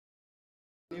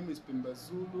name is Pemba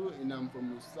Zulu and I'm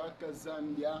from Lusaka,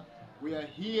 Zambia. We are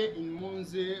here in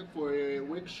Monze for a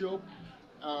workshop.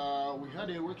 We had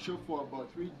a workshop for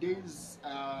about 3 days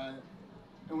and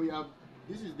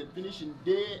this is the finishing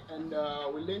day, and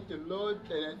we learned a lot,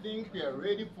 and I think we are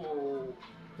ready for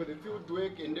the field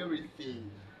work and everything.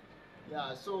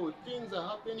 Yeah, so things are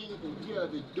happening, and here are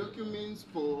the documents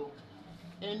for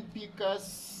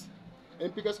NPCAS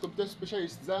Computer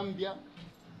Specialist Zambia.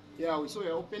 Yeah, so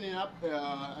we're opening up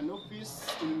an office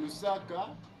in Lusaka.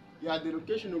 Yeah, the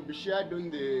location will be shared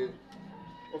on the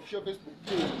official Facebook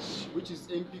page, which is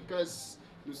NPCAS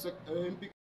Lusaka.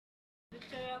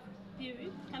 Victoria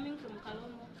Piri, coming from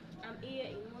Kalomo. I'm here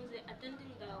in Monze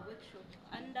attending the workshop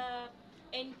under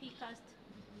NPCAS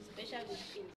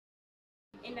Specialist in.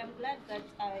 And I'm glad that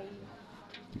I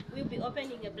will be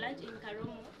opening a branch in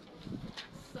Karomo.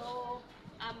 So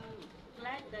I'm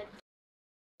glad that.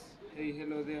 Hey,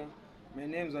 hello there. My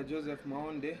name's Joseph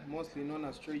Maonde, mostly known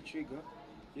as Trey Trigger.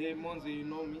 Yeah, Monze, you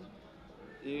know me.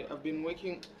 Yeah, I've been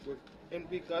working with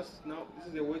NPCAS now. This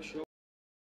is a workshop.